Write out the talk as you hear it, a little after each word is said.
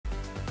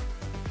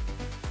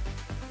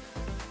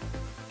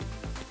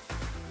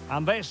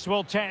And this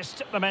will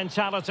test the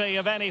mentality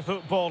of any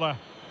footballer.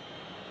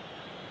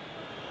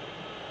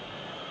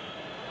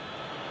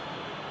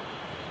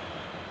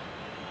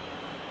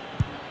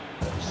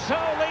 So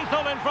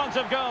lethal in front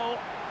of goal.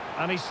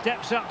 And he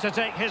steps up to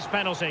take his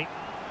penalty.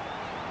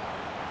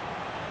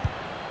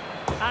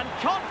 And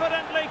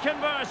confidently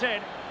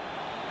converted.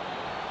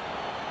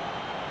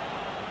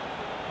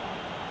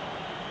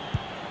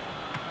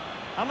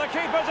 And the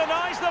keeper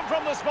denies them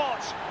from the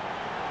spot.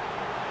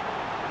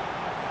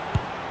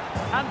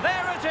 And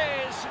there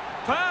it is,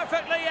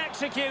 perfectly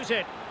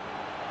executed.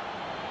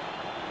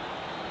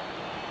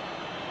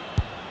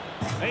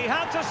 He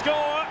had to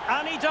score,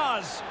 and he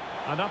does.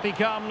 And up he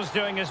comes,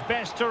 doing his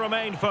best to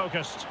remain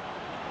focused.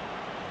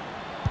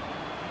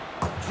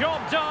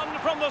 Job done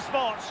from the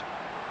spot.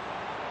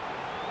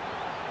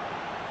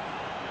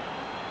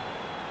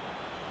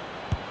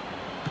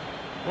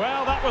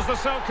 Well, that was the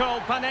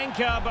so-called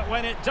Panenka, but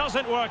when it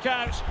doesn't work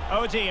out,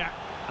 oh dear.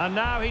 And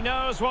now he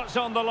knows what's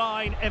on the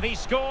line. If he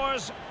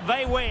scores,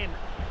 they win.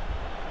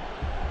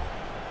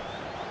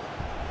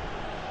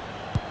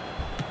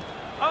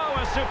 Oh,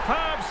 a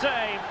superb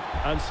save.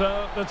 And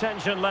so the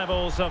tension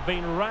levels have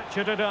been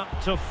ratcheted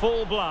up to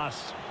full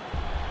blast.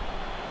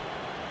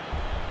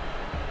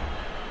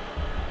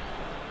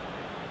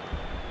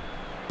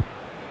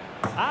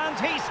 And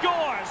he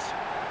scores.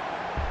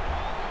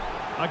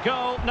 A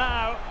goal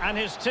now, and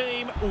his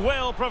team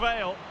will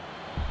prevail.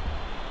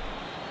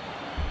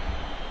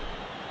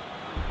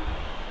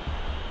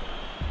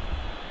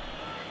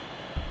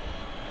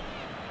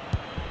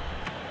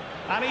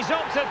 And he's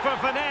opted for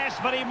finesse,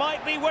 but he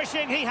might be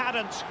wishing he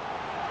hadn't.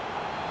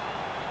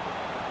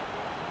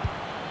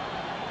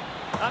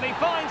 And he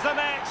finds the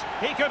net.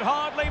 He could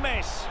hardly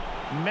miss.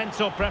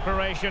 Mental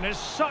preparation is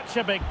such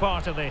a big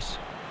part of this.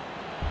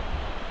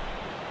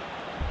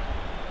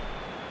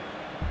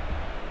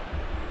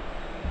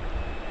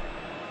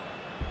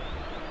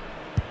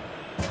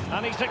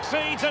 And he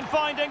succeeds in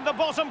finding the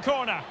bottom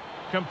corner.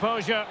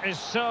 Composure is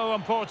so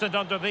important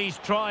under these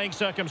trying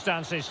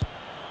circumstances.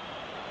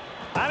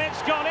 And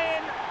it's gone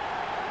in.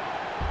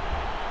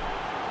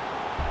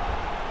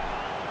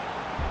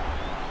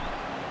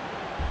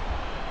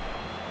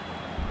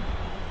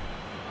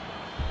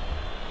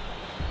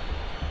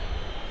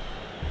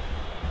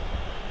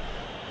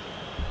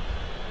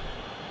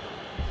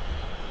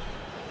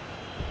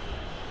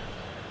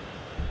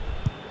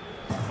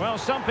 Well,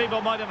 some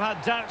people might have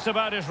had doubts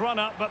about his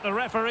run-up, but the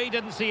referee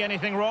didn't see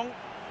anything wrong.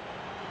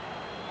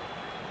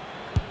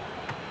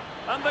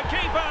 And the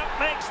keeper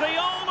makes the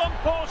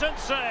all-important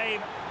save.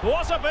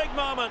 What a big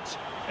moment.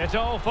 It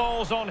all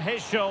falls on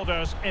his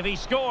shoulders. If he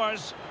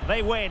scores,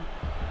 they win.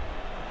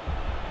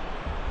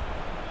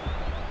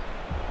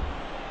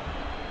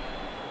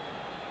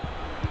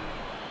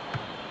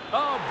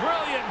 Oh,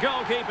 brilliant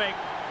goalkeeping.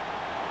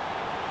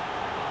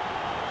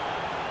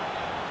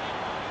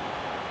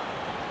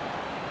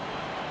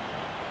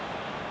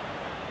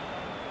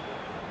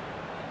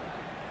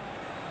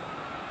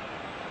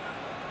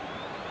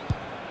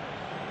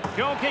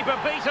 Goalkeeper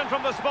beaten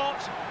from the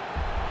spot.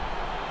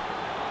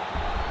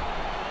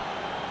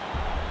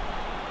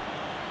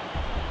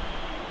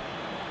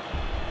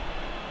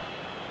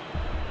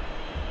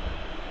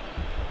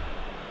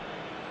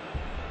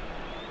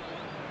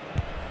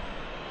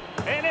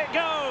 In it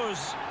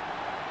goes.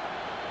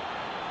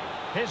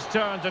 His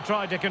turn to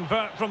try to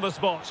convert from the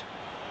spot.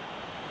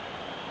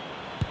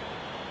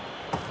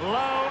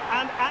 Low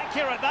and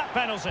accurate, that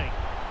penalty.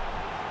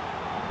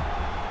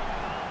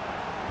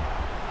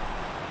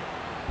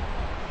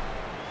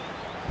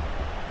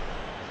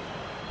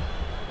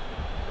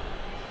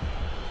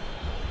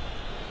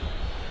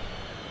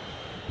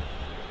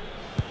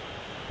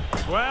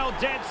 Well,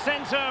 dead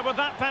centre with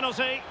that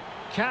penalty.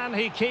 Can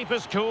he keep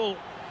his cool?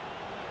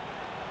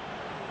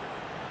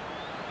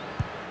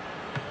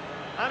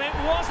 And it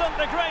wasn't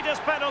the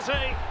greatest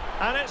penalty,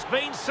 and it's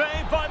been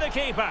saved by the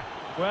keeper.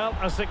 Well,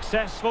 a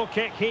successful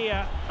kick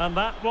here, and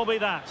that will be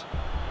that.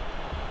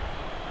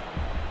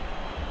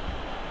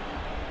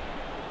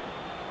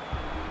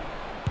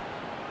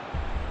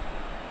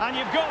 And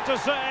you've got to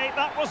say,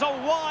 that was a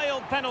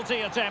wild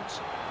penalty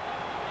attempt.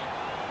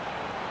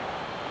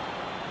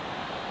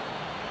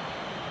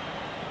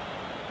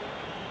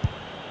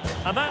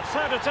 And that's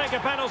how to take a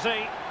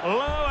penalty,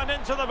 low and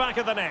into the back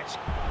of the net.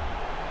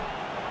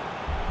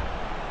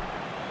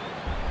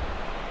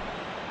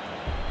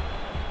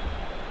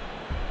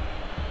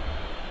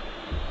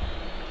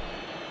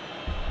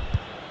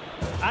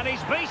 And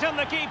he's beaten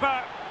the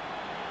keeper.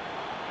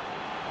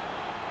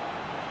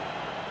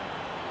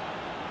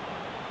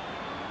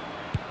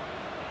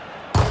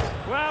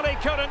 Well, he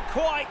couldn't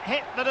quite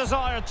hit the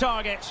desired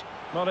target.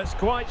 Well, it's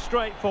quite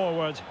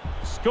straightforward.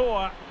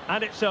 Score,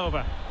 and it's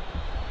over.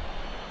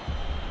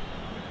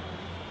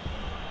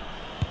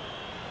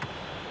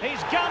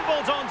 He's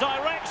gambled on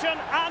direction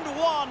and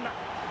won.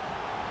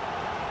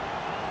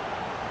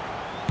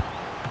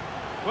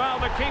 Well,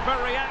 the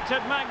keeper reacted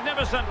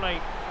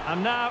magnificently.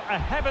 And now a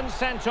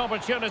heaven-sent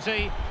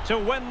opportunity to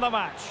win the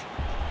match.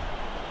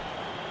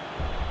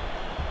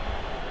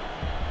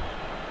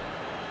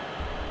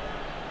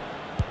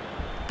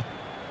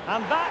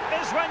 And that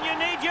is when you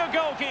need your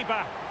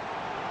goalkeeper.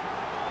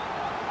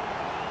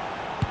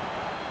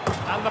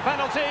 And the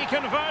penalty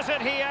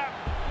converted here.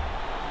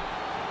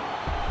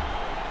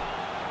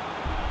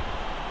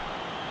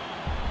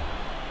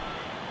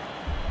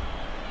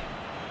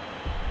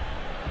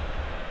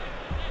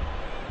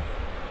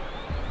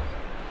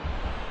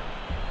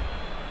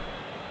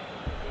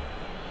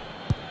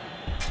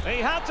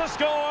 He had to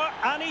score,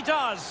 and he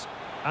does.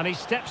 And he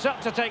steps up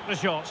to take the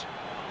shot.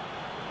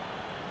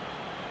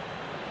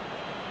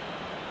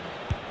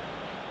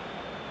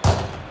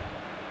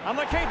 And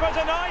the keeper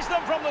denies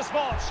them from the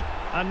spot.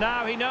 And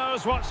now he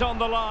knows what's on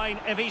the line.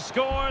 If he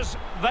scores,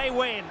 they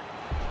win.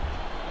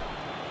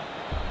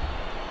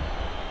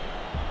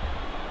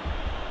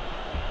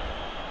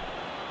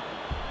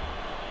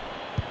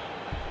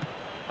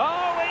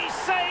 Oh, he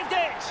saved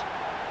it!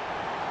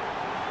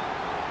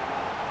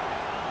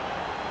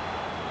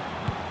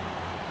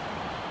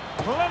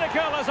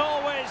 Clinical as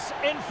always,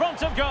 in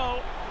front of goal.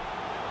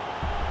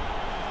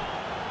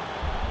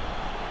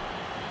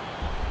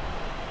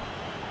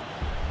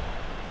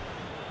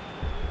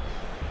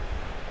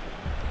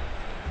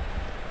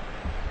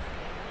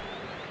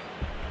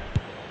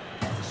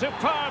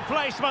 Superb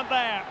placement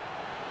there.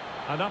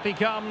 And up he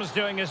comes,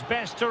 doing his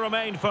best to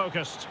remain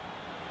focused.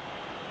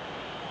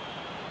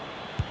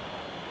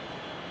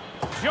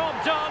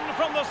 Job done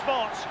from the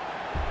spot.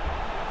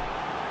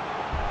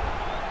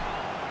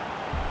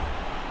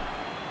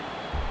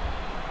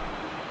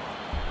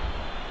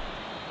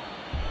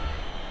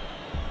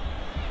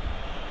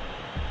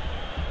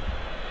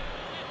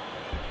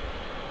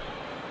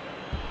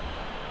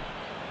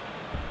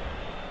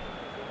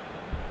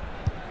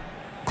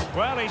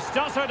 Well, he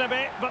stuttered a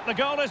bit, but the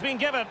goal has been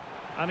given.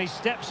 And he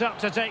steps up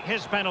to take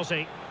his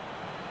penalty.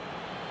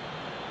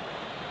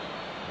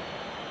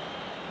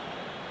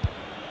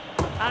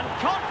 And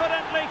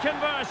confidently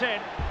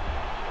converted.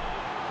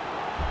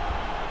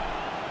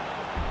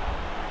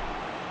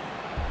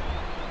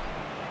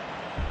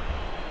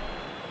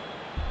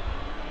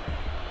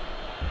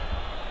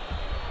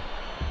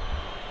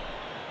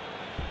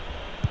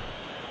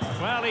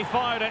 Well, he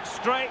fired it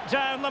straight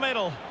down the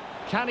middle.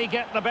 Can he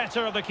get the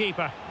better of the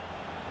keeper?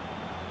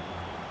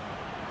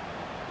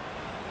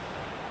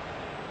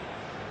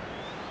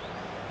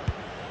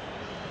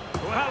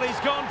 Well, he's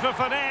gone for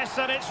finesse,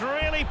 and it's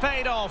really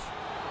paid off.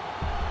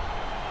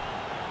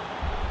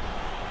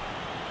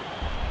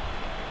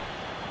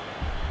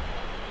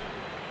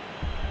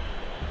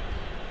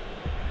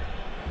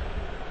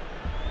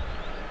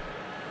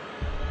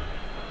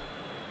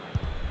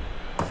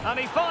 And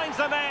he finds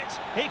the net.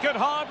 He could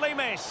hardly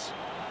miss.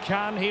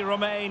 Can he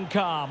remain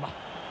calm?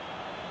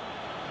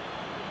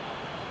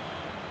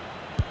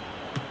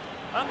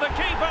 And the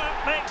keeper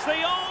makes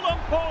the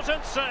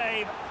all-important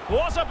save.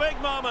 What a big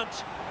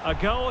moment. A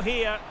goal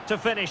here to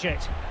finish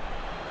it.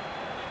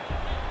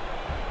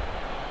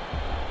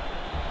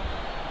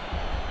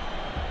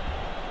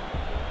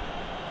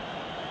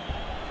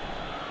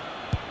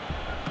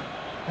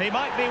 He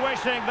might be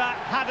wishing that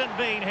hadn't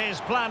been his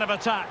plan of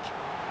attack.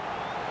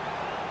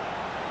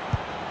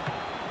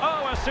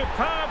 Oh, a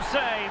superb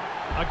save.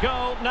 A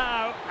goal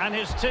now, and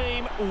his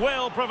team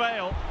will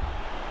prevail.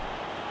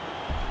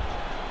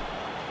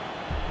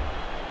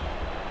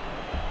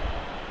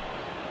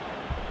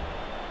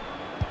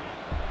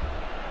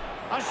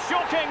 A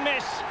shocking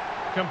miss.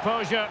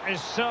 Composure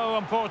is so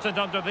important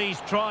under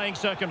these trying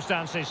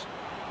circumstances.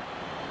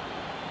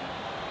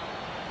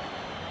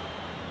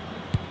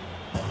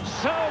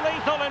 So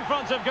lethal in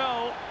front of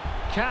goal.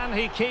 Can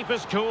he keep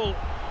his cool?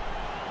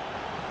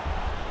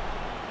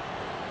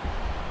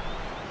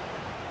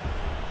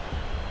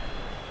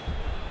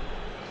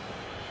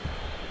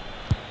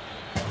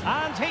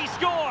 And he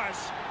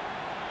scores!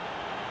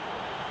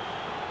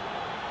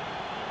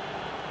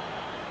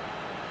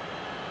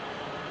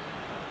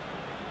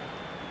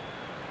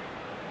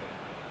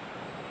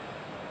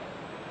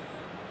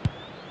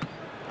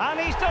 And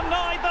he's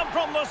denied them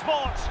from the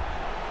spot.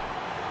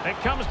 It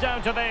comes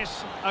down to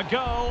this, a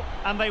goal,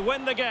 and they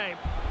win the game.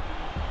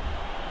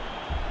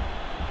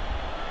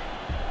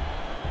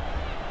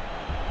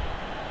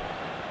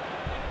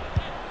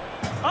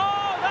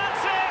 Oh,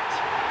 that's it!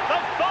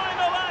 The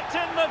final act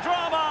in the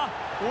drama.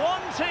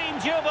 One team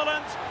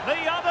jubilant,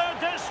 the other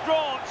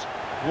distraught.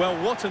 Well,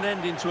 what an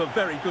ending to a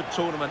very good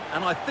tournament,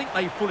 and I think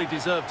they fully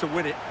deserve to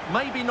win it.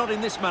 Maybe not in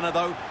this manner,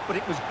 though, but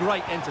it was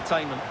great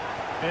entertainment.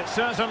 It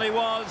certainly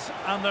was,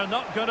 and they're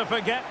not going to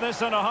forget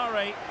this in a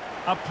hurry.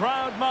 A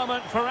proud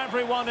moment for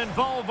everyone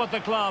involved with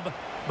the club,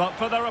 but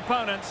for their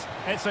opponents,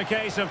 it's a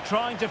case of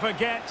trying to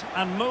forget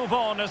and move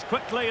on as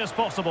quickly as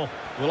possible.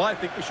 Well, I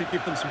think we should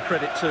give them some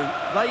credit too.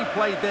 They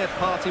played their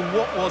part in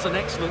what was an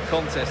excellent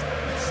contest.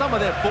 Some of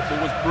their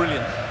football was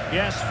brilliant.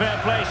 Yes, fair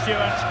play,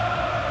 Stuart.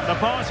 The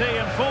party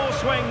in full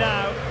swing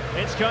now.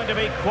 It's going to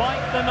be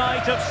quite the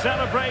night of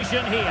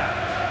celebration here.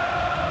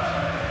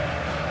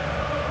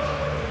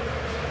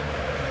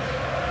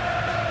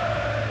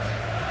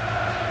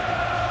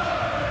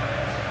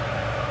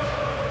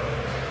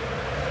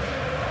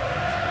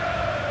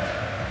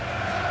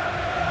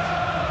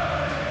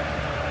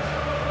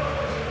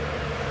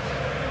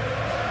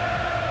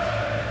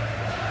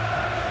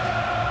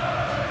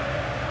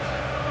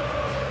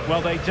 Well,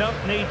 they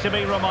don't need to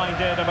be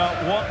reminded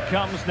about what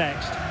comes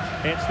next.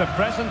 It's the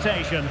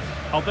presentation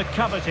of the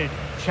coveted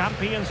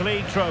Champions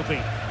League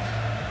trophy.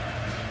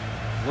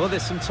 Well,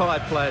 there's some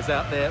tired players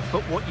out there,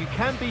 but what you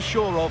can be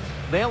sure of,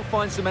 they'll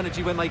find some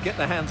energy when they get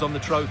their hands on the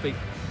trophy.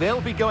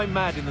 They'll be going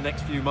mad in the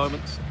next few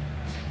moments.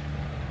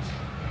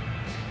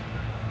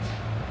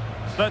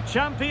 The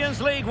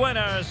Champions League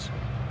winners,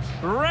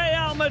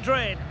 Real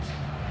Madrid.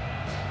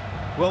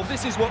 Well,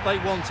 this is what they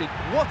wanted.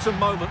 What a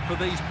moment for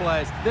these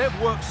players. They've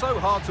worked so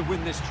hard to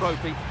win this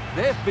trophy.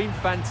 They've been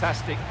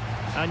fantastic.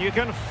 And you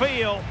can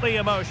feel the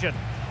emotion.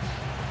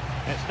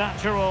 It's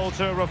natural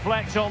to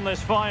reflect on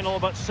this final,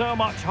 but so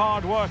much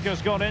hard work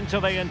has gone into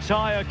the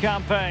entire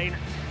campaign.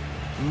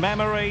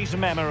 Memories,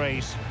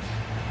 memories.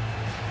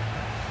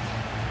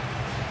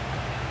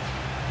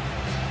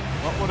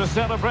 What would a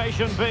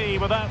celebration be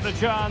without the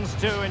chance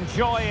to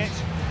enjoy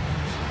it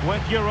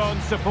with your own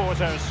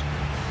supporters?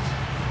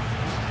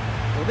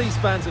 Well, these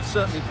fans have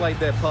certainly played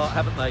their part,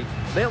 haven't they?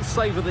 They'll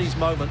savour these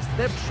moments.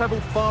 They've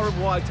travelled far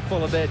and wide to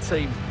follow their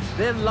team.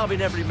 They're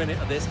loving every minute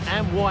of this,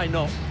 and why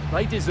not?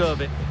 They deserve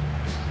it.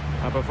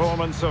 A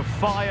performance of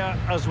fire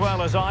as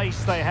well as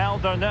ice. They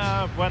held their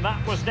nerve when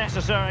that was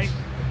necessary.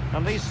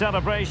 And these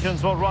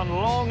celebrations will run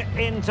long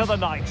into the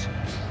night.